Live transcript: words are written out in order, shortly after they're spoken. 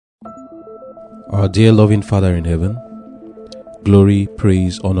Our dear loving Father in heaven, glory,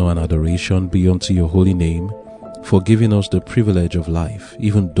 praise, honor, and adoration be unto your holy name for giving us the privilege of life,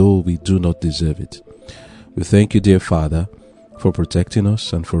 even though we do not deserve it. We thank you, dear Father, for protecting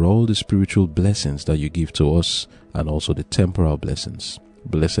us and for all the spiritual blessings that you give to us and also the temporal blessings.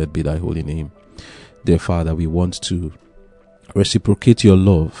 Blessed be thy holy name. Dear Father, we want to reciprocate your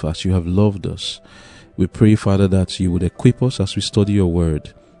love as you have loved us. We pray, Father, that you would equip us as we study your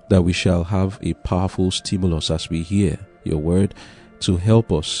word, that we shall have a powerful stimulus as we hear your word to help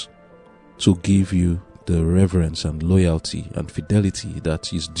us to give you the reverence and loyalty and fidelity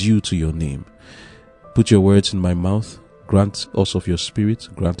that is due to your name. Put your words in my mouth. Grant us of your spirit.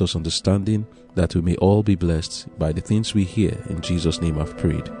 Grant us understanding, that we may all be blessed by the things we hear. In Jesus' name I've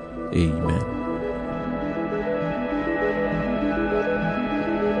prayed. Amen.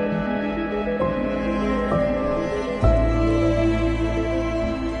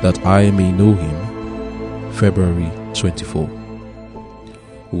 That I may know him. February 24.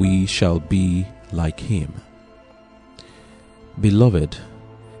 We shall be like him. Beloved,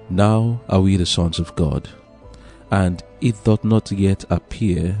 now are we the sons of God, and it doth not yet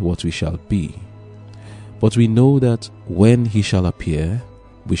appear what we shall be. But we know that when he shall appear,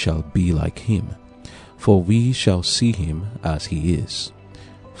 we shall be like him, for we shall see him as he is.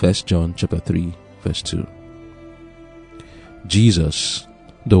 1 John chapter 3, verse 2. Jesus,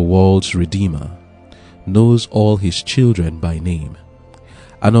 the world's Redeemer, knows all his children by name,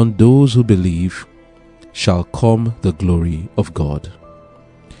 and on those who believe shall come the glory of God.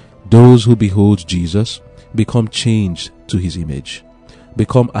 Those who behold Jesus become changed to his image,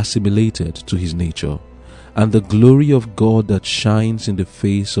 become assimilated to his nature, and the glory of God that shines in the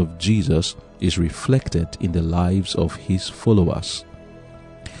face of Jesus is reflected in the lives of his followers.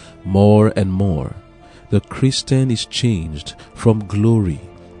 More and more, the Christian is changed from glory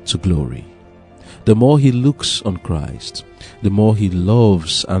to glory. The more he looks on Christ, the more he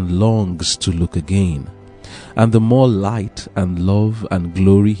loves and longs to look again. And the more light and love and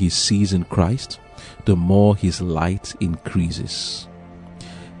glory he sees in Christ, the more his light increases.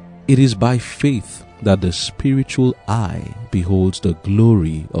 It is by faith that the spiritual eye beholds the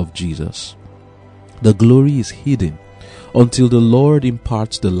glory of Jesus. The glory is hidden until the Lord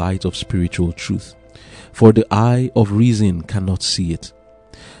imparts the light of spiritual truth, for the eye of reason cannot see it.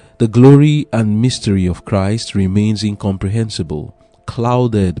 The glory and mystery of Christ remains incomprehensible,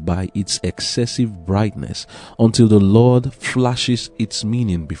 clouded by its excessive brightness, until the Lord flashes its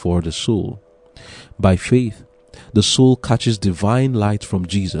meaning before the soul. By faith, the soul catches divine light from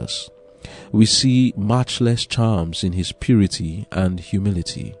Jesus. We see matchless charms in his purity and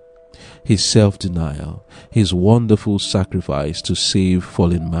humility, his self-denial, his wonderful sacrifice to save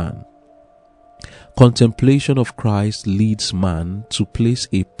fallen man. Contemplation of Christ leads man to place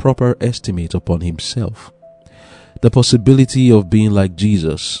a proper estimate upon himself. The possibility of being like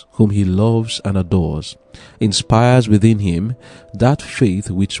Jesus, whom he loves and adores, inspires within him that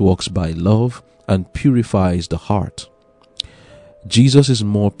faith which works by love and purifies the heart. Jesus is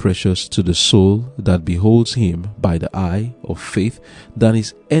more precious to the soul that beholds him by the eye of faith than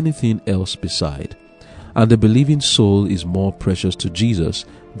is anything else beside, and the believing soul is more precious to Jesus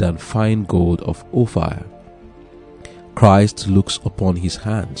than fine gold of Ophir. Christ looks upon his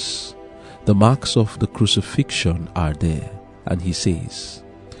hands. The marks of the crucifixion are there, and he says,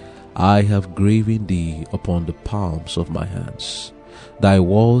 I have graven thee upon the palms of my hands. Thy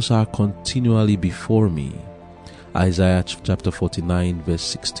walls are continually before me. Isaiah chapter 49, verse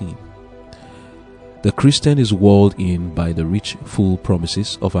 16. The Christian is walled in by the rich, full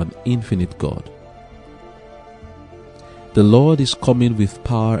promises of an infinite God. The Lord is coming with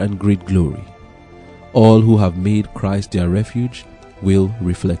power and great glory. All who have made Christ their refuge will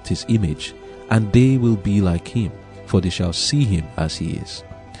reflect his image, and they will be like him, for they shall see him as he is.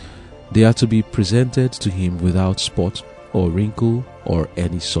 They are to be presented to him without spot or wrinkle or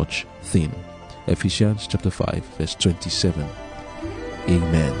any such thing. Ephesians chapter 5, verse 27.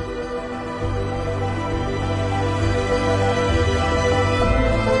 Amen.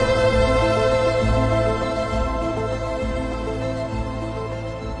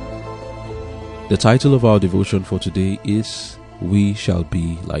 The title of our devotion for today is We Shall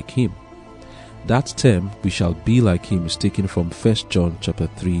Be Like Him. That term, we shall be like him, is taken from 1 John chapter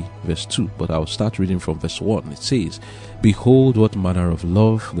 3, verse 2. But I'll start reading from verse 1. It says, Behold what manner of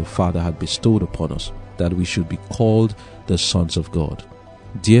love the Father had bestowed upon us, that we should be called the sons of God.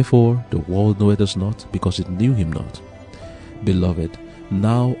 Therefore the world knoweth us not, because it knew him not. Beloved,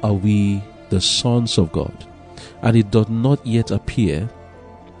 now are we the sons of God, and it doth not yet appear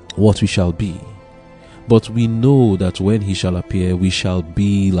what we shall be. But we know that when he shall appear, we shall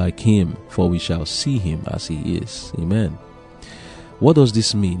be like him, for we shall see him as he is. Amen. What does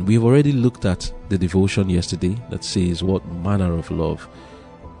this mean? We've already looked at the devotion yesterday that says what manner of love.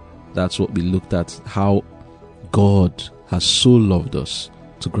 That's what we looked at, how God has so loved us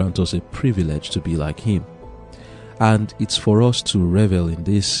to grant us a privilege to be like him. And it's for us to revel in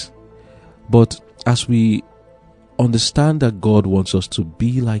this. But as we understand that God wants us to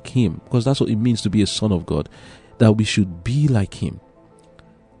be like him, because that's what it means to be a son of God, that we should be like him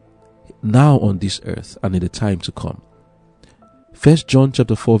now on this earth and in the time to come. 1 John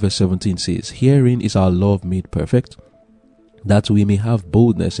chapter 4 verse 17 says, "Herein is our love made perfect, that we may have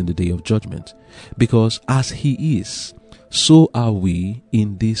boldness in the day of judgment. Because as he is, so are we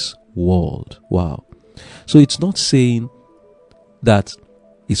in this world." Wow. So it's not saying that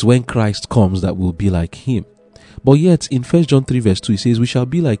it's when Christ comes that we'll be like him. But yet in 1 John 3 verse 2 it says we shall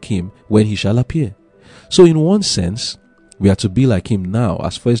be like him when he shall appear. So in one sense, we are to be like him now,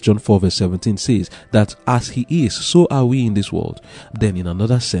 as 1 John 4 verse 17 says, that as he is, so are we in this world. Then in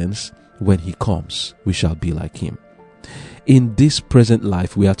another sense, when he comes, we shall be like him. In this present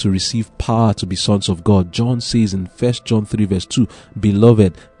life, we are to receive power to be sons of God. John says in 1 John 3 verse 2,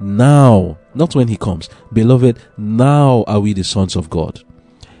 "Beloved, now," not when he comes, "Beloved, now are we the sons of God."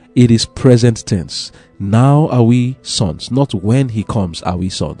 It is present tense. Now are we sons, not when he comes are we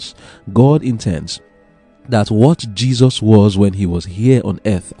sons. God intends that what Jesus was when he was here on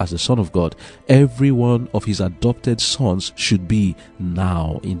earth as the Son of God, every one of his adopted sons should be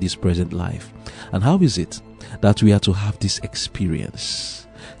now in this present life. And how is it that we are to have this experience?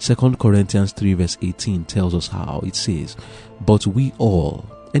 2 Corinthians 3 verse 18 tells us how. It says, "But we all,"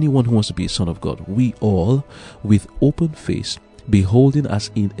 anyone who wants to be a son of God, "we all, with open face, beholding as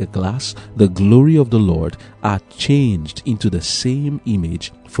in a glass the glory of the Lord, are changed into the same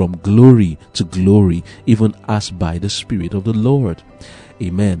image from glory to glory, even as by the Spirit of the Lord."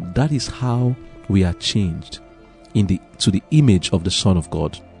 Amen. That is how we are changed to the image of the Son of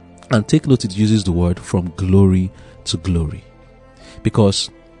God. And take note, it uses the word from glory to glory, because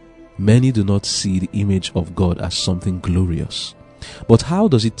many do not see the image of God as something glorious. But how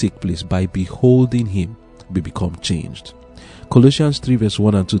does it take place? By beholding him, we become changed. Colossians 3 verse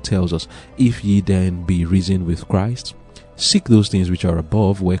 1 and 2 tells us, "If ye then be risen with Christ, seek those things which are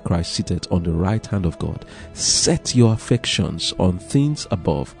above, where Christ sitteth on the right hand of God. Set your affections on things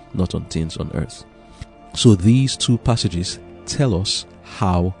above, not on things on earth." So these two passages tell us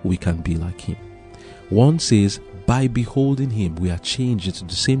how we can be like him. One says, by beholding him, we are changed into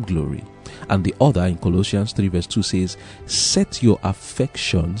the same glory. And the other, in Colossians 3 verse 2 says, "Set your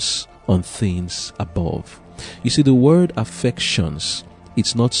affections on things above." You see, the word affections,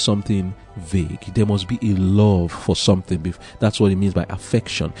 it's not something vague. There must be a love for something. That's what it means by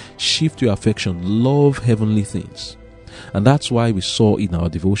affection. Shift your affection. Love heavenly things. And that's why we saw in our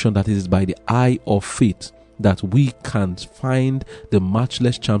devotion that it is by the eye of faith that we can find the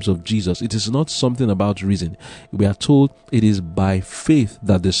matchless charms of Jesus. It is not something about reason. We are told it is by faith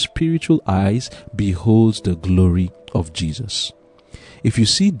that the spiritual eyes beholds the glory of Jesus. If you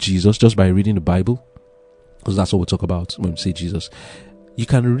see Jesus just by reading the Bible, because that's what we talk about when we say Jesus, you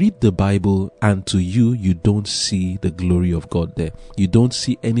can read the Bible and to you don't see the glory of God there. You don't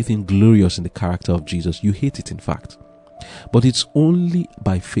see anything glorious in the character of Jesus. You hate it, in fact. But it's only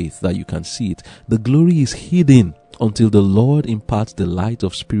by faith that you can see it. The glory is hidden until the Lord imparts the light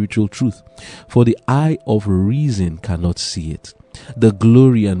of spiritual truth. For the eye of reason cannot see it. The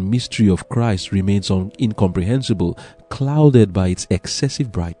glory and mystery of Christ remains incomprehensible, clouded by its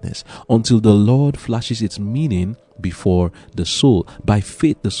excessive brightness, until the Lord flashes its meaning before the soul. By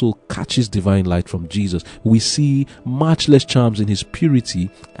faith, the soul catches divine light from Jesus. We see matchless charms in his purity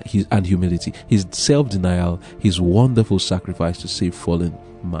and humility, his self-denial, his wonderful sacrifice to save fallen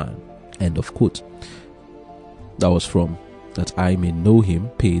man. End of quote. That was from That I May Know Him,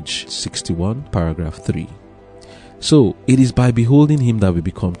 page 61, paragraph 3. So, it is by beholding him that we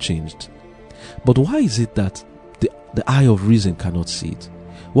become changed. But why is it that the eye of reason cannot see it?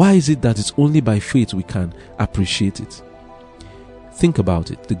 Why is it that it's only by faith we can appreciate it? Think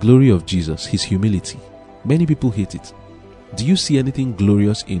about it. The glory of Jesus, his humility. Many people hate it. Do you see anything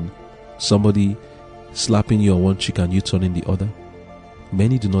glorious in somebody slapping you on one cheek and you turning the other?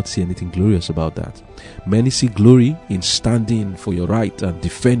 Many do not see anything glorious about that. Many see glory in standing for your right and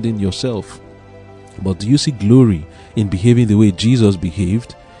defending yourself. But do you see glory in behaving the way Jesus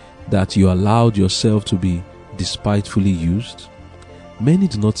behaved, that you allowed yourself to be despitefully used? Many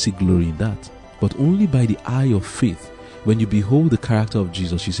do not see glory in that, but only by the eye of faith. When you behold the character of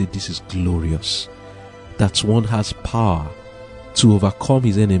Jesus, you say, this is glorious. That one has power to overcome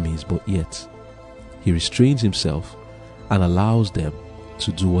his enemies, but yet He restrains himself and allows them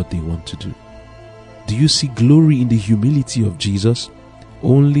to do what they want to do. Do you see glory in the humility of Jesus?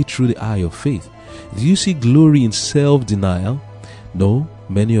 Only through the eye of faith. Do you see glory in self-denial? No,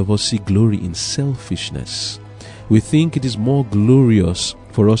 many of us see glory in selfishness. We think it is more glorious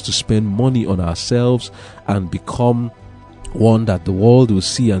for us to spend money on ourselves and become one that the world will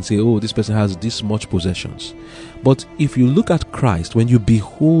see and say, oh, this person has this much possessions. But if you look at Christ, when you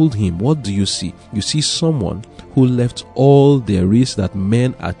behold him, what do you see? You see someone who left all there is that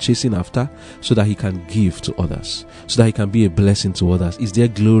men are chasing after so that he can give to others, so that he can be a blessing to others. Is there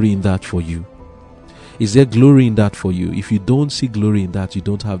glory in that for you? Is there glory in that for you? If you don't see glory in that, you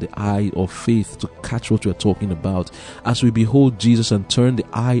don't have the eye of faith to catch what we're talking about. As we behold Jesus and turn the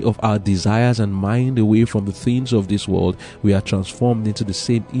eye of our desires and mind away from the things of this world, we are transformed into the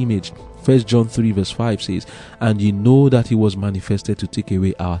same image. 1 John 3 verse 5 says, and ye know that he was manifested to take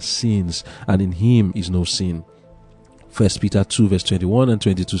away our sins, and in him is no sin. 1 Peter 2 verse 21 and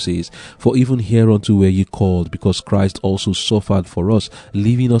 22 says, for even hereunto were ye called, because Christ also suffered for us,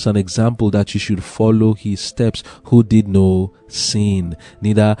 leaving us an example that ye should follow his steps, who did no sin,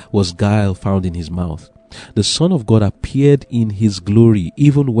 neither was guile found in his mouth. The Son of God appeared in his glory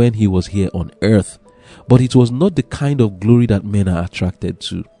even when he was here on earth, but it was not the kind of glory that men are attracted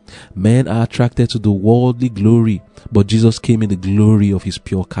to. Men are attracted to the worldly glory, but Jesus came in the glory of his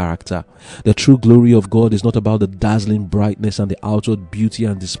pure character. The true glory of God is not about the dazzling brightness and the outward beauty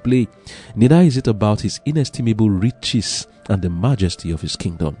and display. Neither is it about his inestimable riches and the majesty of his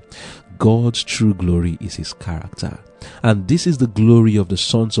kingdom. God's true glory is his character. And this is the glory of the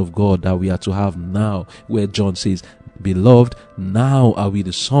sons of God that we are to have now, where John says, beloved, now are we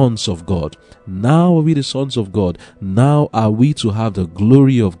the sons of God. Now are we the sons of God. Now are we to have the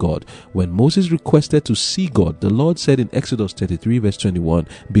glory of God. When Moses requested to see God, the Lord said in Exodus 33 verse 21,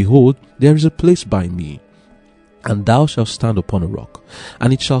 behold, there is a place by me, and thou shalt stand upon a rock.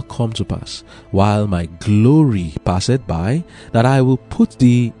 And it shall come to pass, while my glory passeth by, that I will put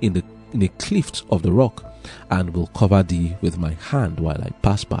thee in a cleft of the rock, and will cover thee with my hand while I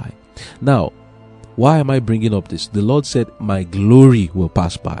pass by. Now, why am I bringing up this? The Lord said, my glory will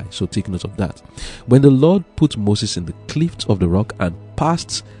pass by. So take note of that. When the Lord put Moses in the cleft of the rock and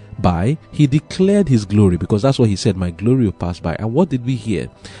passed by, he declared his glory, because that's what he said, my glory will pass by. And what did we hear?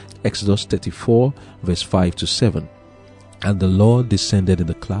 Exodus 34 verse 5 to 7. And the Lord descended in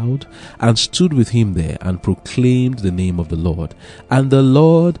the cloud and stood with him there and proclaimed the name of the Lord. And the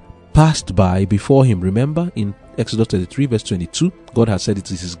Lord passed by before him. Remember in Exodus 33 verse 22, God has said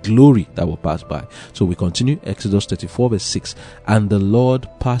it is his glory that will pass by. So we continue, Exodus 34 verse 6. And the Lord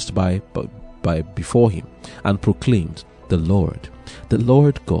passed by before him and proclaimed, the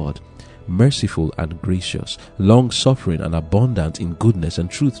Lord God, merciful and gracious, long-suffering and abundant in goodness and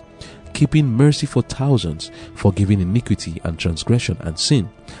truth, keeping mercy for thousands, forgiving iniquity and transgression and sin,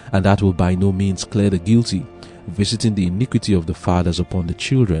 and that will by no means clear the guilty, visiting the iniquity of the fathers upon the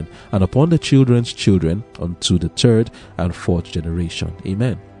children, and upon the children's children, unto the third and fourth generation.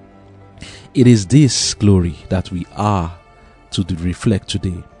 Amen. It is this glory that we are to reflect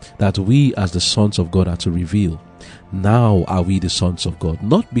today, that we as the sons of God are to reveal. Now are we the sons of God,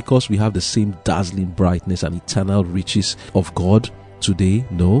 not because we have the same dazzling brightness and eternal riches of God today,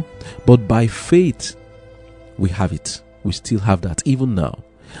 no, but by faith we have it. We still have that even now.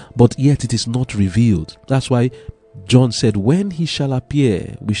 But yet it is not revealed. That's why John said, when he shall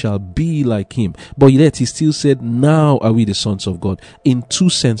appear, we shall be like him. But yet he still said, now are we the sons of God, in two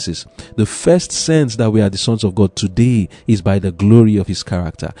senses. The first sense that we are the sons of God today is by the glory of his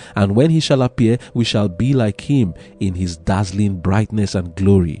character. And when he shall appear, we shall be like him in his dazzling brightness and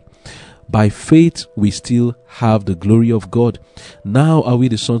glory. By faith, we still have the glory of God. Now are we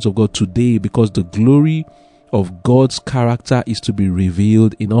the sons of God today, because the glory of God's character is to be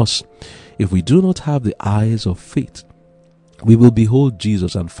revealed in us. If we do not have the eyes of faith, we will behold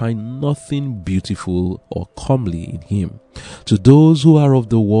Jesus and find nothing beautiful or comely in him. To those who are of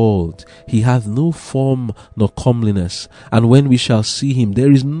the world, he hath no form nor comeliness, and when we shall see him,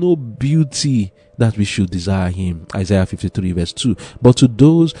 there is no beauty that we should desire him. Isaiah 53 verse 2. But to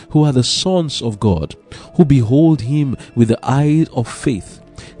those who are the sons of God, who behold him with the eyes of faith,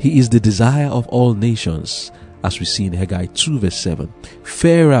 he is the desire of all nations, as we see in Haggai 2 verse 7.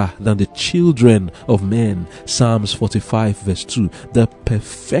 Fairer than the children of men, Psalms 45 verse 2. The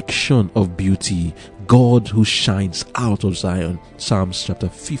perfection of beauty, God who shines out of Zion, Psalms chapter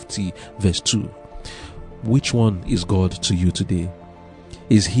 50 verse 2. Which one is God to you today?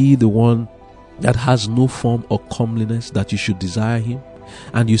 Is he the one that has no form or comeliness that you should desire him,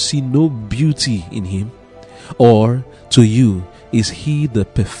 and you see no beauty in him? Or to you, Is he the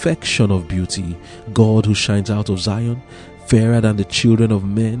perfection of beauty, God who shines out of Zion, fairer than the children of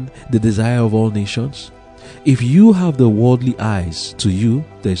men, the desire of all nations? If you have the worldly eyes, to you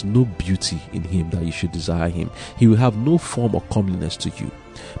there is no beauty in him that you should desire him. He will have no form or comeliness to you.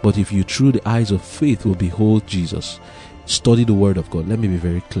 But if you through the eyes of faith will behold Jesus, study the word of God. Let me be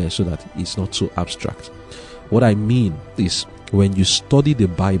very clear so that it's not so abstract. What I mean is, when you study the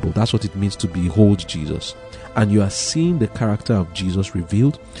Bible, that's what it means to behold Jesus. And you are seeing the character of Jesus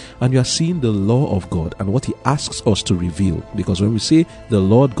revealed, and you are seeing the law of God and what he asks us to reveal. Because when we say the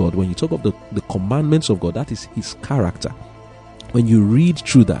Lord God, when you talk of the commandments of God, that is his character. When you read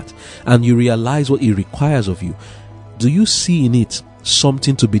through that and you realize what he requires of you, do you see in it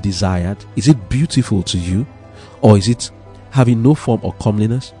something to be desired? Is it beautiful to you? Or is it having no form or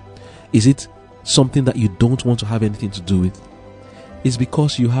comeliness? Is it something that you don't want to have anything to do with? It's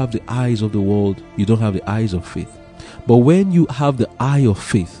because you have the eyes of the world, you don't have the eyes of faith. But when you have the eye of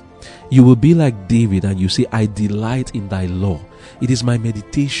faith, you will be like David and you say, I delight in thy law. It is my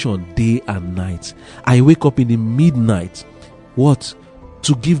meditation day and night. I wake up in the midnight. What?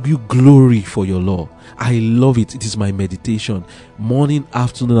 To give you glory for your law. I love it. It is my meditation. Morning,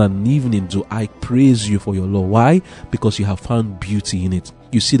 afternoon, and evening do I praise you for your law. Why? Because you have found beauty in it.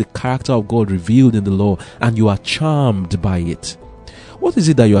 You see the character of God revealed in the law and you are charmed by it. What is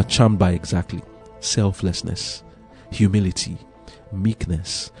it that you are charmed by exactly? Selflessness, humility,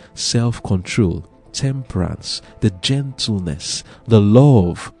 meekness, self-control, temperance, the gentleness, the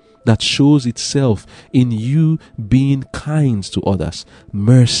love that shows itself in you being kind to others,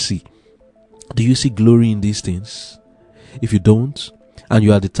 mercy. Do you see glory in these things? If you don't, and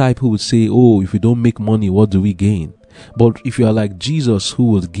you are the type who would say, oh, if we don't make money, what do we gain? But if you are like Jesus, who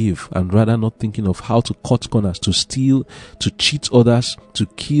will give and rather not thinking of how to cut corners, to steal, to cheat others, to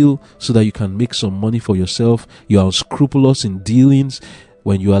kill so that you can make some money for yourself, you are unscrupulous in dealings.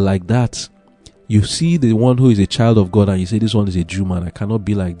 When you are like that, you see the one who is a child of God and you say, this one is a Jew man, I cannot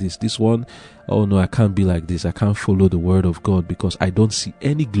be like this. This one, oh no, I can't be like this. I can't follow the word of God because I don't see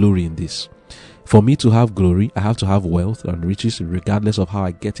any glory in this. For me to have glory, I have to have wealth and riches regardless of how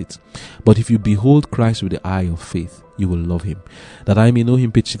I get it. But if you behold Christ with the eye of faith, you will love him. That I may know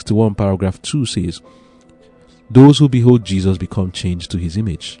him, page 61, paragraph 2 says, those who behold Jesus become changed to his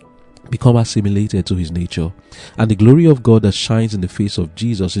image, become assimilated to his nature, and the glory of God that shines in the face of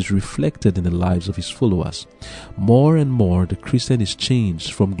Jesus is reflected in the lives of his followers. More and more, the Christian is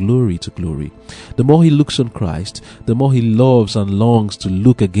changed from glory to glory. The more he looks on Christ, the more he loves and longs to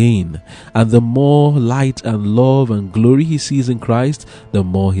look again, and the more light and love and glory he sees in Christ, the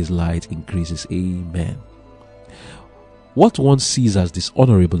more his light increases. Amen. What one sees as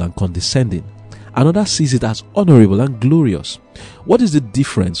dishonorable and condescending, another sees it as honorable and glorious. What is the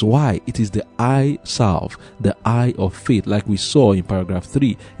difference? Why? It is the eye salve, the eye of faith. Like we saw in paragraph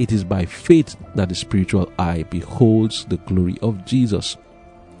 3, it is by faith that the spiritual eye beholds the glory of Jesus.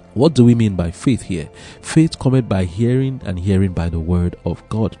 What do we mean by faith here? Faith cometh by hearing, and hearing by the word of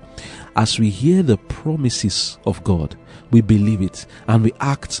God. As we hear the promises of God, we believe it and we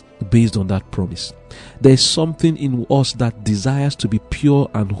act based on that promise. There is something in us that desires to be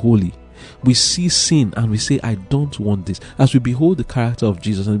pure and holy. We see sin and we say, I don't want this. As we behold the character of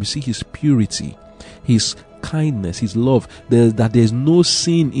Jesus and we see his purity, his kindness, his love, that there is no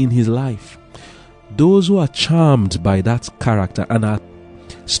sin in his life. Those who are charmed by that character and are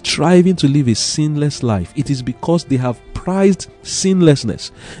striving to live a sinless life, it is because they have prized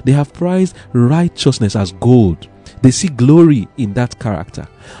sinlessness. They have prized righteousness as gold. They see glory in that character.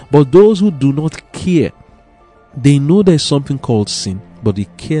 But those who do not care, they know there is something called sin, but they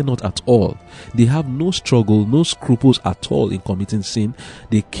care not at all. They have no struggle, no scruples at all in committing sin.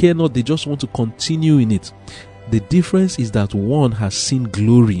 They care not, they just want to continue in it. The difference is that one has seen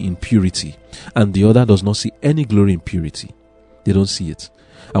glory in purity and the other does not see any glory in purity. They don't see it.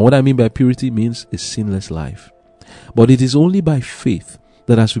 And what I mean by purity means a sinless life. But it is only by faith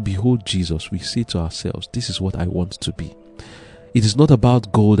that as we behold Jesus, we say to ourselves, this is what I want to be. It is not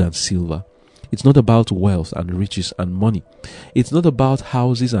about gold and silver. It's not about wealth and riches and money. It's not about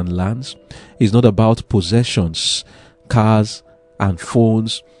houses and lands. It's not about possessions, cars and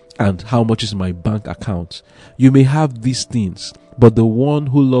phones and how much is in my bank account. You may have these things, but the one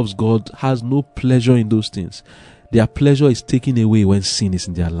who loves God has no pleasure in those things. Their pleasure is taken away when sin is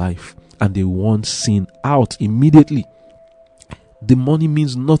in their life, and they want sin out immediately. The money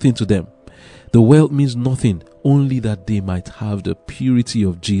means nothing to them. The wealth means nothing, only that they might have the purity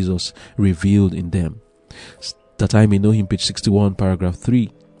of Jesus revealed in them. That I may know him, page 61, paragraph 3.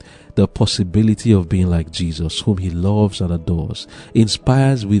 The possibility of being like Jesus, whom he loves and adores,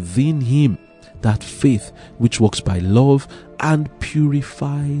 inspires within him that faith which works by love and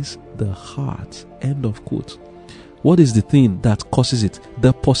purifies the heart. End of quote. What is the thing that causes it?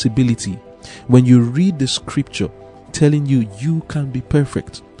 The possibility. When you read the scripture telling you you can be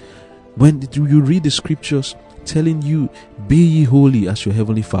perfect, when you read the scriptures telling you be ye holy as your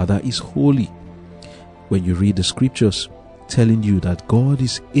heavenly Father is holy, when you read the scriptures telling you that God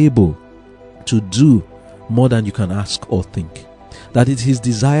is able to do more than you can ask or think, that it's his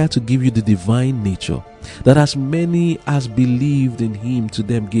desire to give you the divine nature, that as many as believed in him, to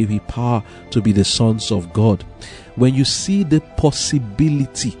them gave he power to be the sons of God. When you see the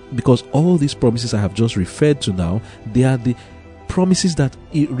possibility, because all these promises I have just referred to now, they are the promises that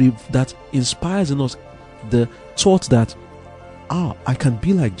that inspires in us the thought that I can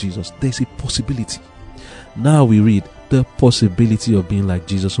be like Jesus. There's a possibility. Now we read the possibility of being like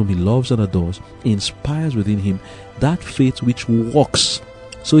Jesus, whom he loves and adores, inspires within him that faith which works.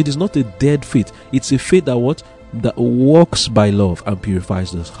 So it is not a dead faith. It's a faith that that works by love and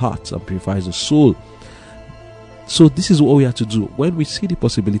purifies the heart and purifies the soul. So this is what we have to do. When we see the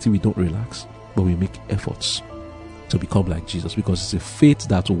possibility, we don't relax, but we make efforts to become like Jesus, because it's a faith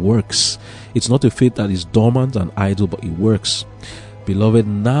that works. It's not a faith that is dormant and idle, but it works. Beloved,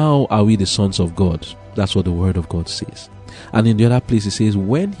 now are we the sons of God. That's what the word of God says. And in the other place it says,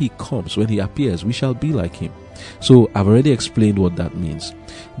 when he comes, when he appears, we shall be like him. So I've already explained what that means.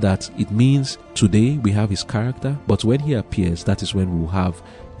 That it means today we have his character, but when he appears, that is when we will have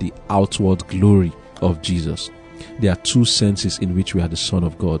the outward glory of Jesus. There are two senses in which we are the Son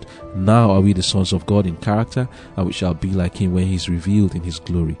of God. Now are we the sons of God in character, and we shall be like him when he is revealed in his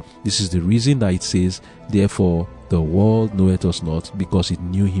glory. This is the reason that it says, therefore the world knoweth us not, because it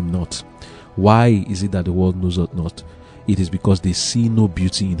knew him not. Why is it that the world knows us not? It is because they see no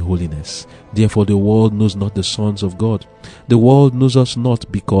beauty in holiness. Therefore the world knows not the sons of God. The world knows us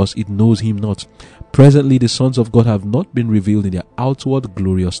not because it knows him not. Presently the sons of God have not been revealed in their outward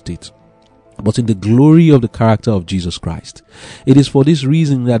glorious state, but in the glory of the character of Jesus Christ. It is for this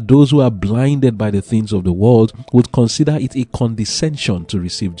reason that those who are blinded by the things of the world would consider it a condescension to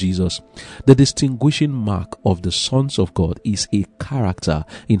receive Jesus. The distinguishing mark of the sons of God is a character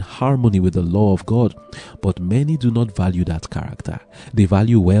in harmony with the law of God. But many do not value that character. They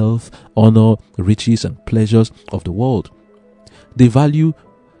value wealth, honor, riches, and pleasures of the world. They value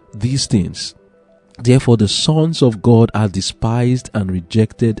these things. Therefore the sons of God are despised and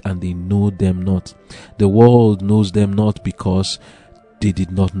rejected, and they know them not. The world knows them not because they did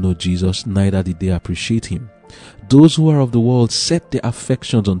not know Jesus, neither did they appreciate him. Those who are of the world set their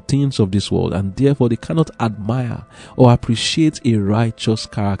affections on things of this world, and therefore they cannot admire or appreciate a righteous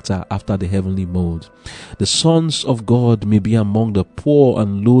character after the heavenly mold. The sons of God may be among the poor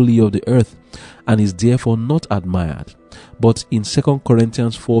and lowly of the earth, and is therefore not admired. But in 2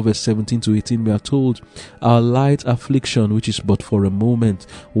 Corinthians 4 verse 17 to 18 we are told, our light affliction, which is but for a moment,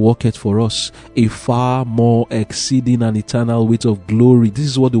 worketh for us a far more exceeding and eternal weight of glory. This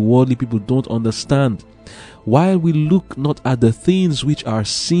is what the worldly people don't understand. While we look not at the things which are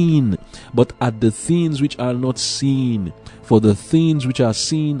seen, but at the things which are not seen. For the things which are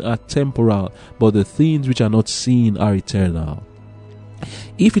seen are temporal, but the things which are not seen are eternal.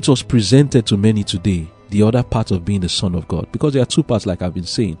 If it was presented to many today, the other part of being the Son of God, because there are two parts like I've been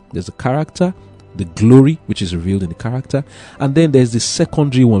saying. There's the character, the glory, which is revealed in the character, and then there's the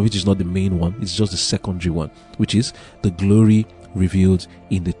secondary one, which is not the main one, it's just the secondary one, which is the glory revealed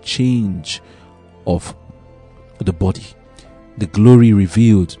in the change of the body. The glory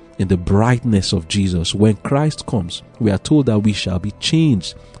revealed in the brightness of Jesus. When Christ comes, we are told that we shall be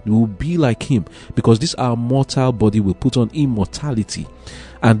changed. We will be like him, because this our mortal body will put on immortality,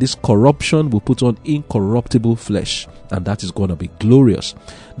 and this corruption will put on incorruptible flesh, and that is going to be glorious.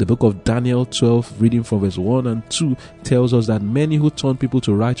 The book of Daniel 12, reading from verse 1 and 2, tells us that many who turn people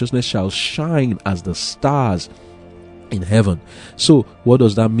to righteousness shall shine as the stars in heaven. So what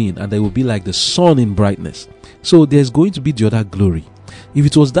does that mean? And they will be like the sun in brightness. So there's going to be the other glory. If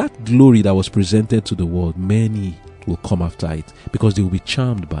it was that glory that was presented to the world, many will come after it because they will be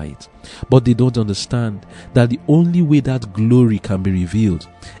charmed by it. But they don't understand that the only way that glory can be revealed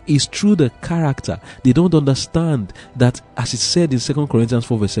is through the character. They don't understand that, as it said in 2 Corinthians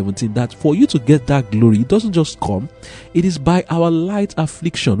 4 verse 17, that for you to get that glory, it doesn't just come. It is by our light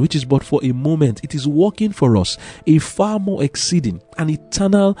affliction, which is but for a moment. It is working for us a far more exceeding and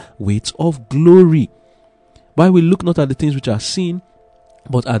eternal weight of glory. Why we look not at the things which are seen,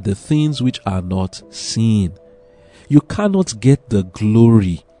 but at the things which are not seen. You cannot get the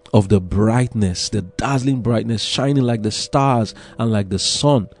glory of the brightness, the dazzling brightness, shining like the stars and like the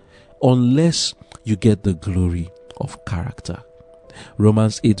sun, unless you get the glory of character.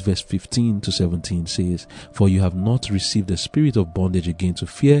 Romans 8 verse 15 to 17 says, "For you have not received the spirit of bondage again to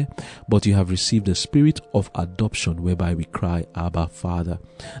fear, but you have received the spirit of adoption, whereby we cry, Abba, Father.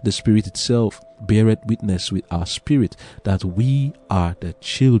 The Spirit itself beareth witness with our spirit that we are the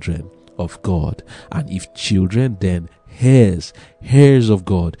children of God. And if children, then heirs, heirs of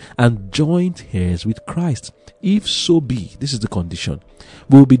God, and joint heirs with Christ. If so be," this is the condition,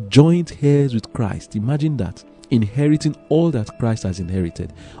 "we will be joint heirs with Christ." Imagine that. Inheriting all that Christ has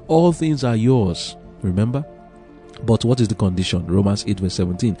inherited. All things are yours. Remember? But what is the condition? Romans 8 verse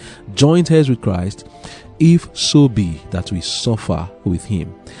 17. "Joint heirs with Christ, if so be that we suffer with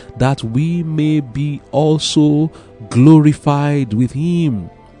him, that we may be also glorified with him."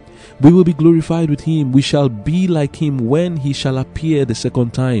 We will be glorified with him. We shall be like him when he shall appear the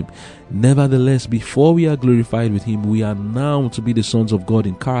second time. Nevertheless, before we are glorified with him, we are now to be the sons of God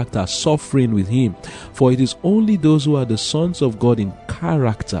in character, suffering with him. For it is only those who are the sons of God in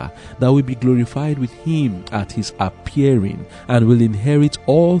character that will be glorified with him at his appearing, and will inherit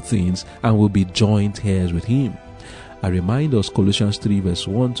all things, and will be joint heirs with him. I remind us, Colossians 3 verse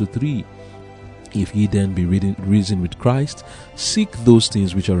 1 to 3. "If ye then be risen with Christ, seek those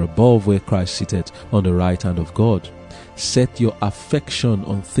things which are above, where Christ sitteth on the right hand of God. Set your affection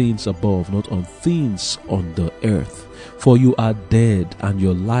on things above, not on things on the earth. For you are dead, and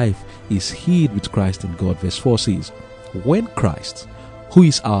your life is hid with Christ in God." Verse 4 says, "When Christ, who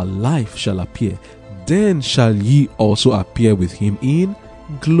is our life, shall appear, then shall ye also appear with him in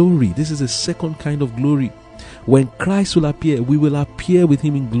glory." This is the second kind of glory. When Christ will appear, we will appear with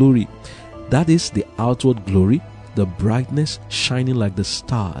him in glory. That is the outward glory, the brightness, shining like the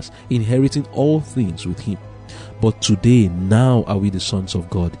stars, inheriting all things with him. But today, now are we the sons of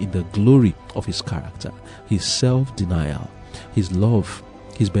God in the glory of his character, his self-denial, his love,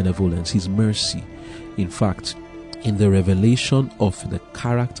 his benevolence, his mercy. In fact, in the revelation of the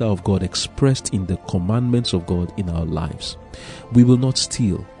character of God expressed in the commandments of God in our lives. We will not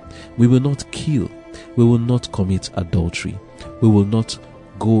steal. We will not kill. We will not commit adultery. We will not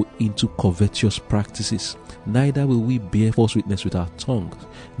go into covetous practices. Neither will we bear false witness with our tongue.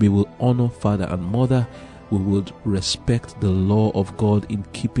 We will honor father and mother. We would respect the law of God in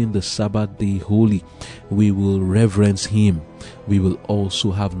keeping the Sabbath day holy. We will reverence him. We will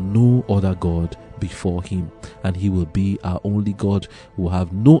also have no other God before him, and he will be our only God. We will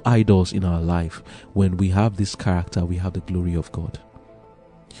have no idols in our life. When we have this character, we have the glory of God.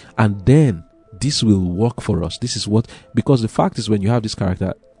 And then this will work for us. This is what, because the fact is, when you have this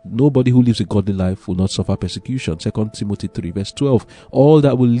character, nobody who lives a godly life will not suffer persecution. 2 Timothy 3 verse 12. All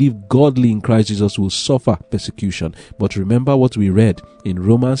that will live godly in Christ Jesus will suffer persecution. But remember what we read in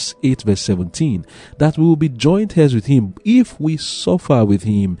Romans 8 verse 17, that we will be joint heirs with him if we suffer with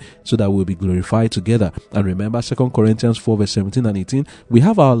him, so that we will be glorified together. And remember 2 Corinthians 4 verse 17 and 18, we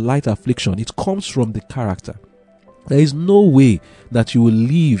have our light affliction. It comes from the character. There is no way that you will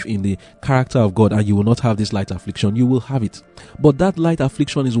live in the character of God and you will not have this light affliction. You will have it. But that light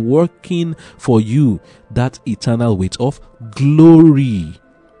affliction is working for you that eternal weight of glory.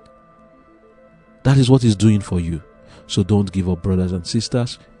 That is what it's doing for you. So don't give up, brothers and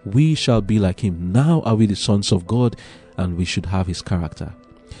sisters. We shall be like him. Now are we the sons of God, and we should have his character.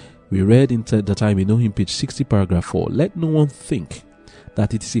 We read in the time we know him, page 60, paragraph 4. Let no one think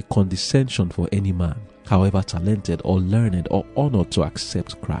that it is a condescension for any man, however talented or learned or honored, to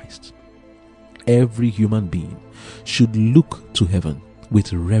accept Christ. Every human being should look to heaven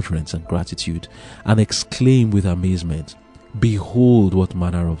with reverence and gratitude and exclaim with amazement, "Behold what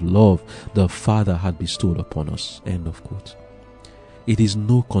manner of love the Father had bestowed upon us." End of quote. It is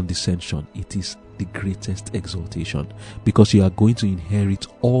no condescension. It is the greatest exaltation, because you are going to inherit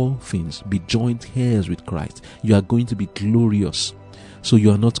all things, be joint heirs with Christ. You are going to be glorious. So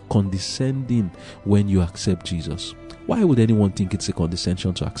you are not condescending when you accept Jesus. Why would anyone think it's a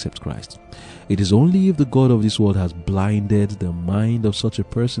condescension to accept Christ? It is only if the God of this world has blinded the mind of such a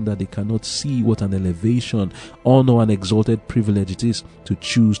person that they cannot see what an elevation, honor, and exalted privilege it is to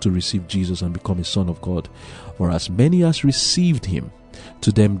choose to receive Jesus and become a son of God. For as many as received him,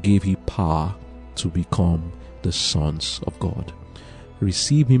 to them gave he power to become the sons of God.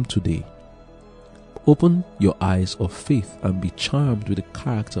 Receive him today. Open your eyes of faith and be charmed with the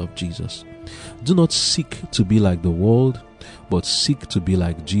character of Jesus. Do not seek to be like the world, but seek to be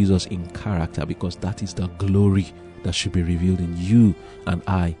like Jesus in character, because that is the glory that should be revealed in you and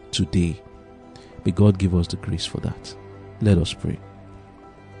I today. May God give us the grace for that. Let us pray.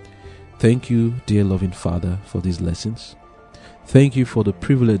 Thank you, dear loving Father, for these lessons. Thank you for the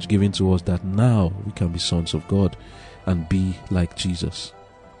privilege given to us that now we can be sons of God and be like Jesus.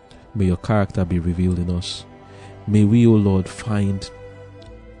 May your character be revealed in us. May we, O Lord, find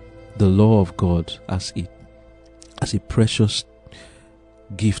the law of God as a precious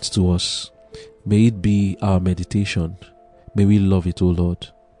gift to us. May it be our meditation. May we love it, O Lord.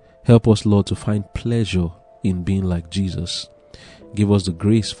 Help us, Lord, to find pleasure in being like Jesus. Give us the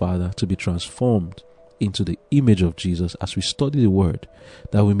grace, Father, to be transformed into the image of Jesus as we study the Word,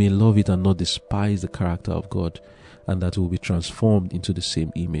 that we may love it and not despise the character of God, and that we will be transformed into the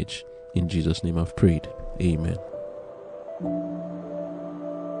same image. In Jesus' name I've prayed. Amen.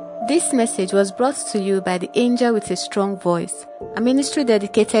 This message was brought to you by the Angel with a Strong Voice, a ministry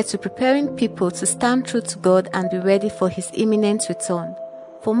dedicated to preparing people to stand true to God and be ready for His imminent return.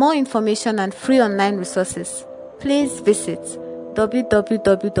 For more information and free online resources, please visit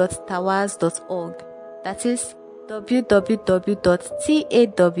www.tawasv.org. That is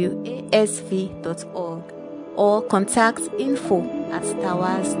www.tawasv.org, or contact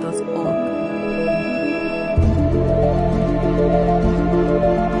info@tawasv.org.